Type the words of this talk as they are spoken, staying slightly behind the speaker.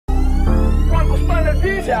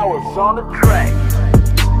These hours on the track.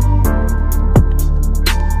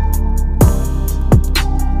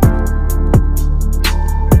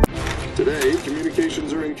 Today,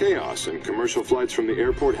 communications are in chaos, and commercial flights from the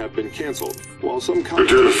airport have been canceled. While some The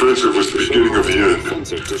dead offensive was the beginning of the end,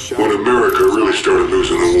 when America really started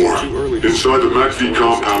losing the war. Inside the MACV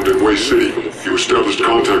compound in Way City, you established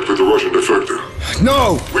contact with the Russian defector.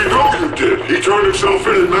 No! We know you did! He turned himself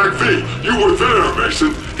in MACV! You were there,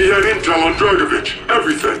 Mason! He had intel on Dragovich,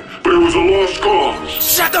 everything, but it was a lost cause.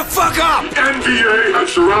 Shut the fuck up! NVA had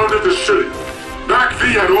surrounded the city.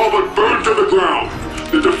 MACV had all but burned to the ground.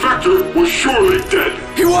 The defector was surely dead.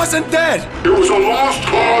 He wasn't dead! It was a lost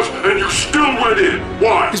cause, and you still went in.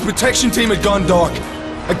 Why? His protection team had gone dark.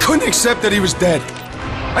 I couldn't accept that he was dead.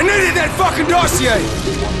 I needed that fucking dossier!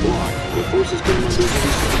 The forces came under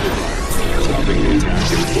fire, stopping the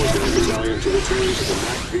attack and forcing the battalion to return to the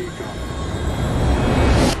MACV compound.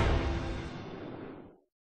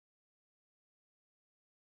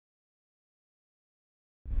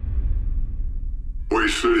 Way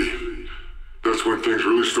City. That's when things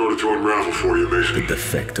really started to unravel for you, Mason. The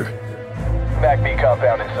Defector. MACV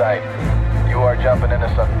compound in sight. You are jumping into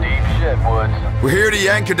some deep shit, Woods. We're here to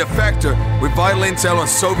yank a defector with vital intel on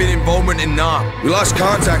Soviet involvement in Nam. We lost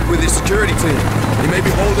contact with his security team. He may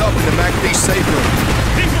be holed up in the MACV safe room.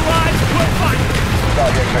 He's alive! We'll fight!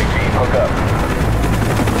 Project 13, hook up.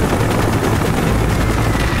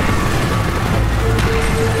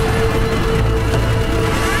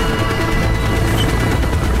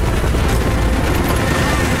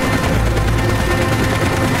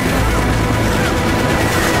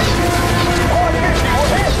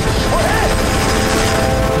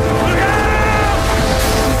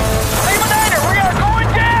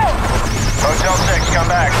 Come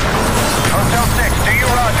back. Hotel 6, do you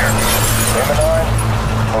roger? Lima 9,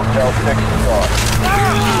 Hotel 6 is gone.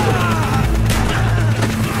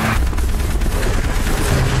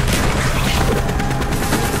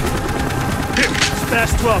 Here,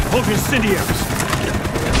 Fast 12, hold your incendiaries.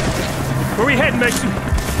 Where we heading, Mason?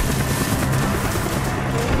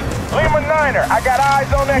 Lima 9er, I got eyes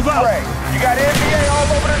on X-ray. You got NBA all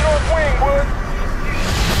over the north wing, Woods.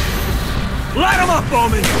 Light them up,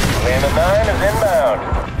 Bowman! Lima 9 is inbound.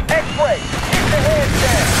 X-ray, keep the heads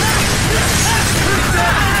down.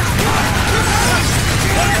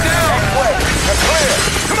 X-ray, you're clear.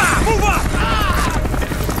 Come on, move up!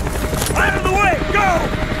 Out of the way, go!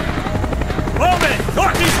 Bowman,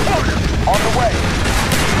 northeast corner! On the way.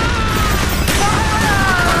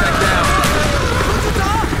 Contact down.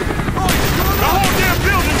 The whole damn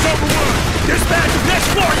building's overrun! Dispatch,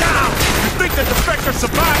 next floor now! You think the defector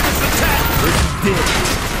survived this attack? He did.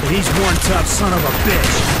 But he's one tough son of a bitch.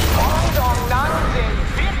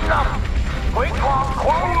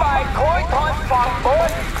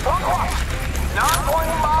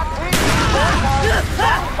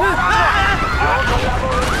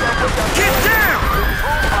 Get down!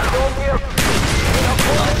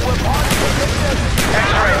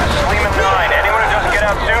 X-ray, this is Lima 9. Anyone who doesn't get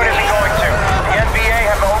out soon isn't going to. The NVA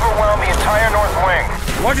have overwhelmed the entire north wing.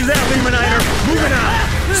 Roger that, Lima 9er. Moving on.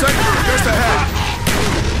 Sector, just ahead.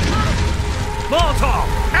 Molotov,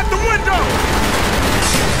 at the window!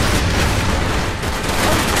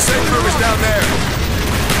 Safe room is down there.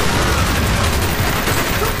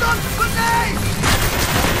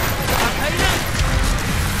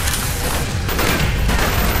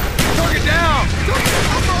 Target down!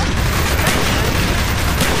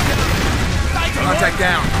 Contact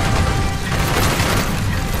down.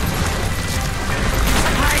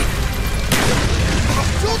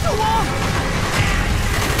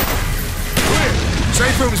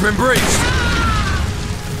 Safe room's been breached.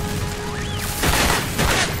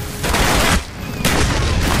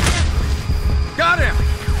 Got him!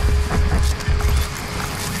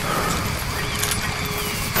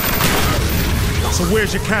 So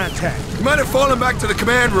where's your contact? He might have fallen back to the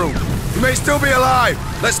command room. He may still be alive.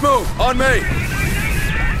 Let's move. On me.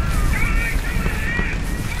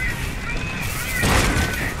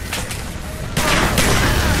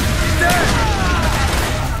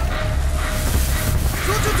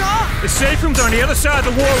 The safe room's on the other side of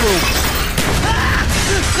the war room.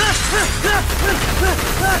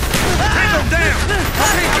 Take him down!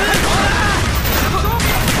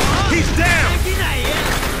 He's down!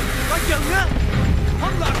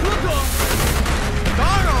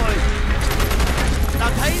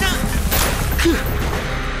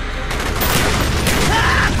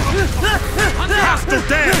 Hostile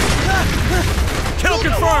down! Kill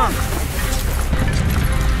confirmed!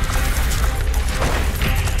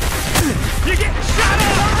 You're getting shot up!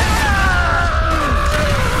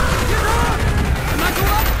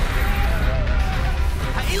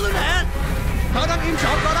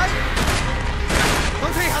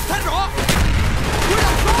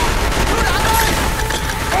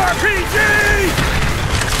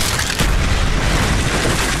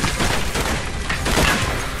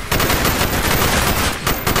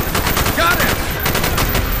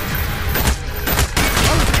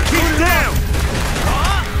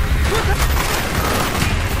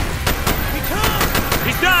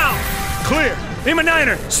 Lima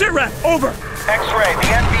Niner, SITREP, over. X-ray, the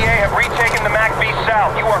NVA have retaken the MACV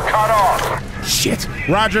South. You are cut off. Shit.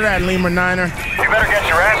 Roger that, Lima Niner. You better get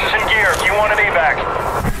your asses in gear if you want an evac.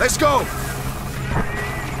 Let's go!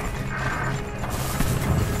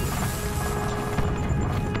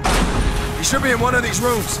 He should be in one of these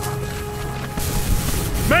rooms.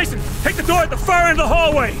 Mason, take the door at the far end of the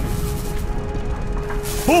hallway.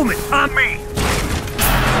 Pullman, on me.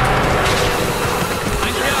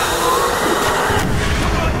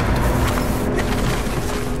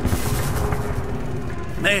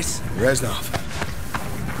 Mason. Reznov.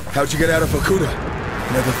 How'd you get out of Vorkuta?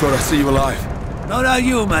 Never thought I'd see you alive. Not are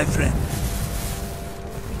you, my friend.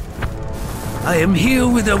 I am here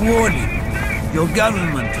with a warning. Your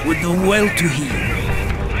government would do well to hear.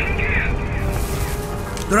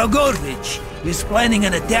 Dragovich is planning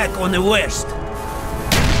an attack on the west.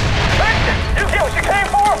 Mason, you get what you came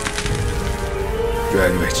for?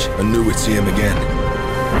 Dragovich, I knew we'd see him again.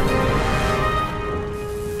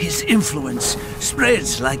 His influence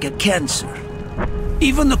spreads like a cancer.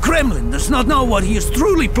 Even the Kremlin does not know what he is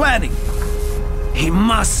truly planning. He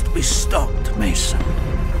must be stopped, Mason.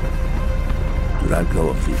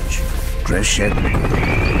 Dragovich,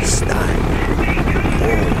 Kreshenko, Stein,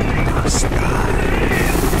 all must die.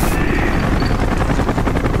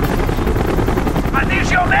 Are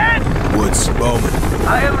these your men? Woods, Bowman.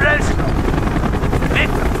 I am Reznov.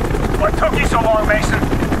 Viktor, what took you so long, Mason?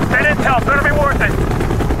 That intel better be worth it.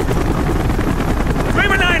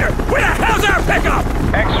 Lima Niner, where the hell's our pickup?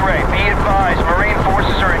 X-ray, be advised, Marine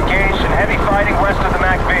forces are engaged in heavy fighting west of the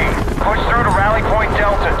MACV. Push through to Rally Point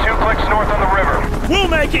Delta, 2 clicks north on the river. We'll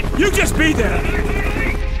make it. You just be there.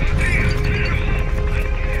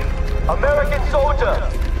 American soldiers,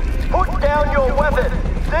 put down your weapons.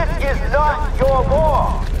 This is not your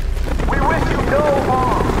war. We wish you no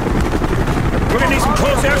harm. We're gonna need some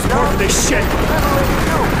close air support for this shit.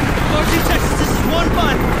 Northeast Texas, this is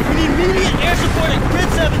 1-5. We need immediate air support at Grid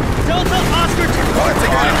 7, Delta Oscar 2.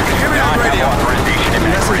 Give me that radio.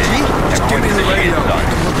 Just give me the radio.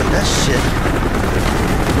 Look at that shit.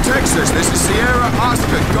 Texas, this is Sierra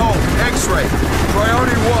Oscar Golf X-ray.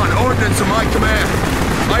 Priority 1, ordnance to my command.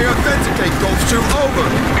 I authenticate Golf 2, over.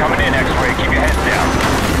 Coming in, X-ray, keep your heads down.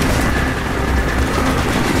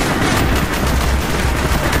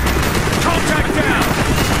 Contact down.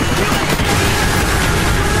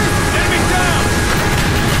 Enemy down.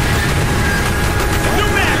 New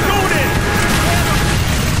man, going in.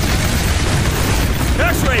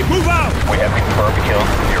 X-ray, move out. We have confirmed kills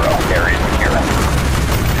 0. Area secure.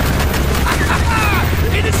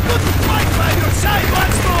 It is good to fight by your side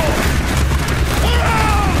once more!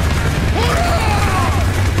 Hurrah! Hurrah!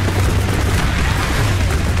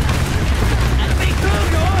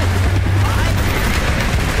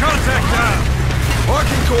 Contact down!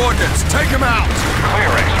 Marking coordinates, take him out!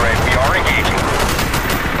 Clear, X-ray, we are engaging.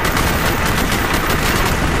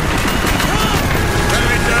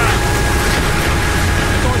 Enemy down!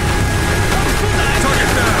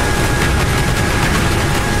 Target down!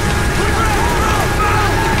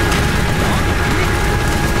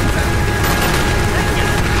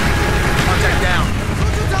 Contact down!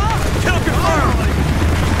 Kill confirmed!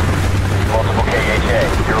 Multiple KHA,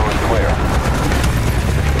 0 is clear.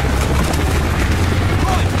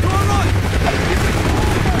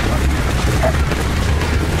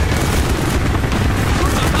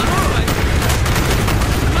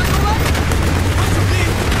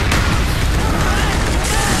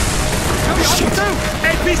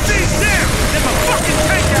 APC's there! There's a fucking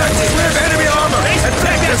tank out Texas, we have enemy armor! They should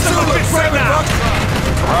take that son of a bitch right now!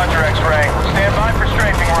 Roger, X-ray. Stand by for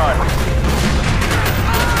strafing run.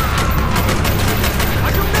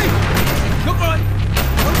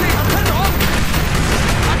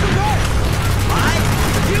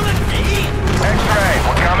 X-ray,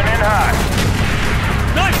 we're coming in hot.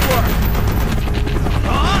 Nice work!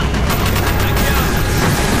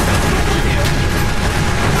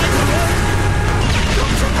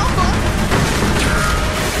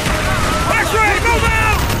 X-ray, move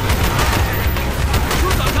out!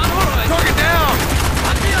 Target down!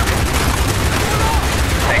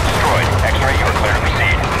 Tank destroyed. X-ray, you are clear to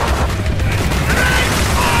proceed.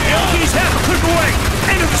 LT's half a click away!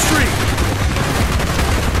 End of the street!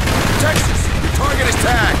 Texas, your target is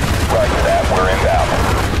tagged! Roger that, we're inbound.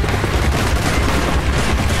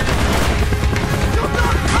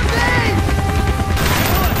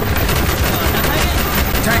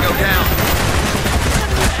 Tango down!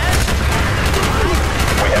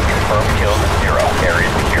 We have confirmed kills 0. Area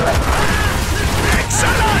secure.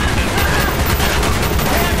 Excellent!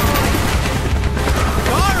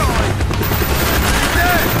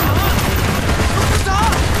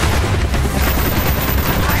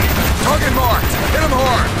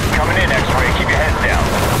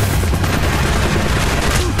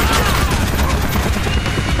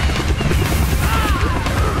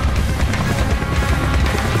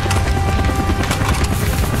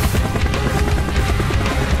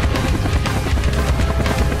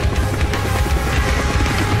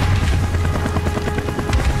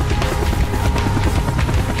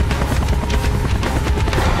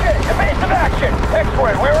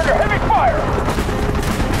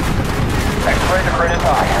 grid is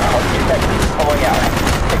high. Let's get that crew pulling out.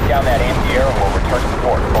 Take down that anti-air and we'll return to the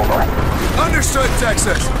port. Over. Understood,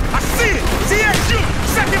 Texas. I see it! CSU!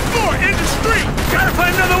 Second floor, in the street! Gotta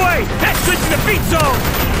find another way! That's good to the beat zone!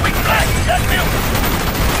 We flash that building!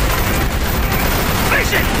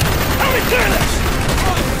 Mason! Help me clear this!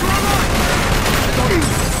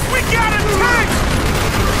 We got a tank!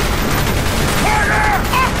 Harder!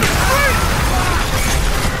 Off the street!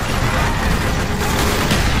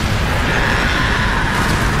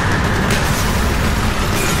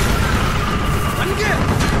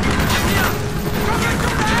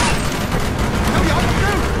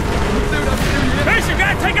 Mason,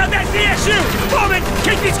 gotta take out that CSU! Bowman,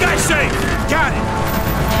 keep these guys safe! Got it!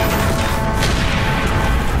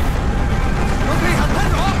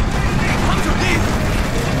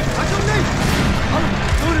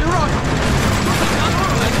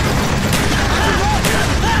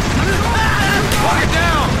 Lock it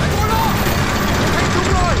down!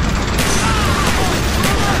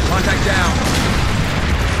 Contact down.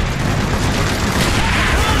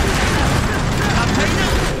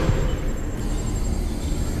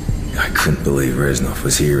 I couldn't believe Reznov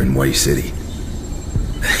was here in Way City.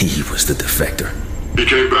 He was the Defector. He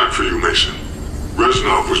came back for you, Mason.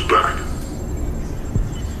 Reznov was back.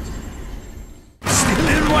 Still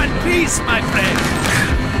in one piece, my friend.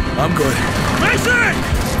 I'm good. Mason!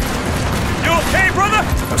 You okay, brother?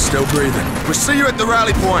 I'm still breathing. We'll see you at the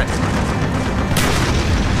rally point.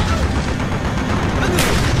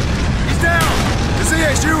 He's down! The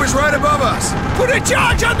ZSU is right above us. Put a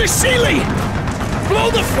charge on the ceiling! Blow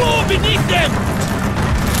the floor beneath them!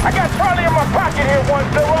 I got Charlie in my pocket here,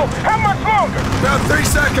 1-0. How much longer? About 3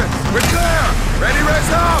 seconds. We're clear. Ready,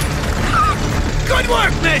 Reznov? Good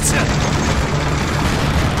work, Mason!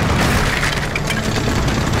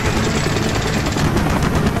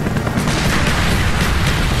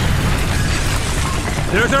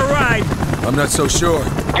 There's our ride. I'm not so sure.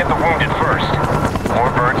 Get the wounded first. More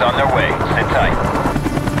birds on their way. Sit tight.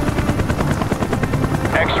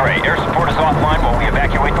 X-ray, air support is offline while we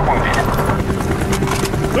evacuate the wounded.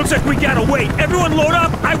 Looks like we gotta wait. Everyone load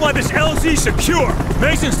up. I want this LZ secure.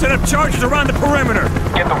 Mason set up charges around the perimeter.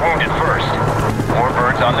 Get the wounded first. More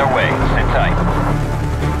birds on their way. Sit tight.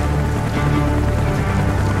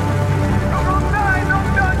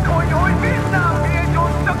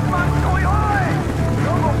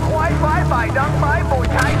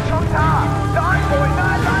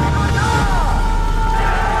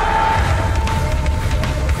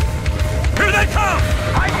 Here they come!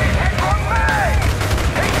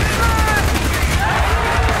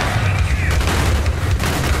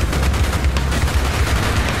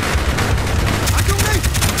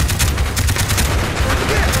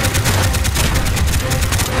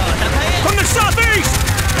 From the southeast!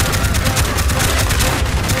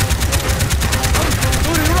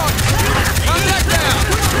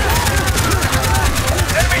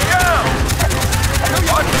 Enemy down!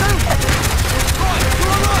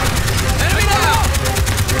 Enemy down!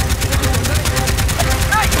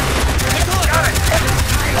 Nice! Got it!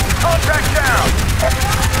 Contact down!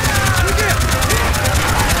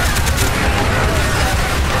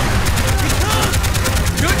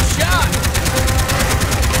 Good shot!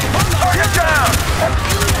 Target down!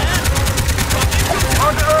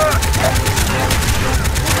 On to Earth!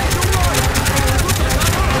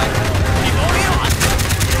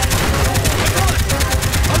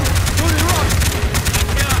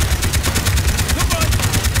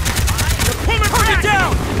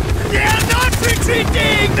 Down! They are not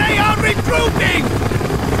retreating! They are regrouping!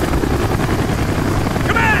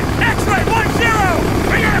 Command! X-ray 1-0!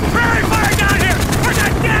 We got a prairie fire down here! Where's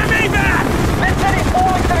that damn evac? This city's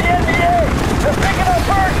falling to the NDA! They're picking up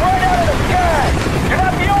birds right out of the sky! You're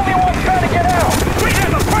not the only ones trying to get out! We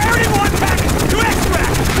have a priority 1 package to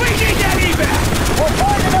extract! We need that evac! We'll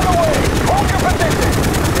find another way! Hold your position!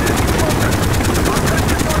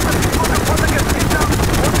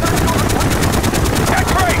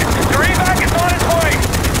 X-ray! Your evac is on its way!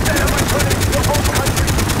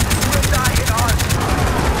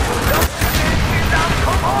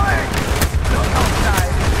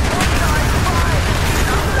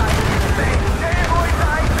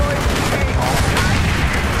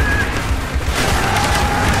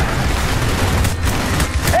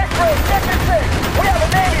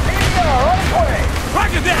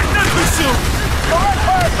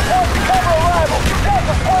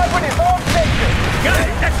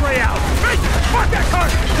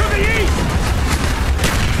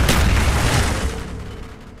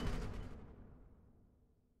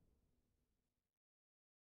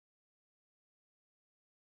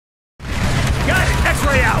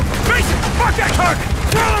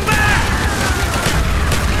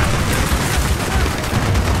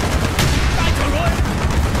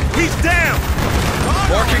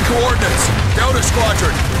 coordinates. Delta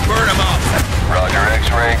Squadron, burn them up. Roger,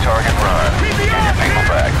 X-ray, target run. Get your people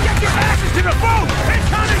back. Get your asses to the boat!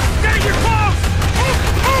 Incoming! Getting your close! Move!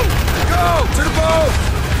 Move! Go! To the boat!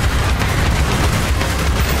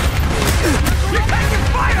 You're taking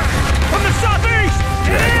fire! From the southeast!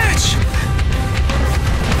 Bitch!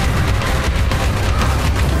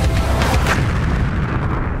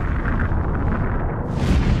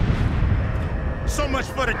 So much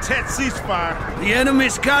for the tense ceasefire. The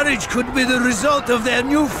enemy's courage could be the result of their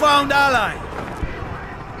newfound ally.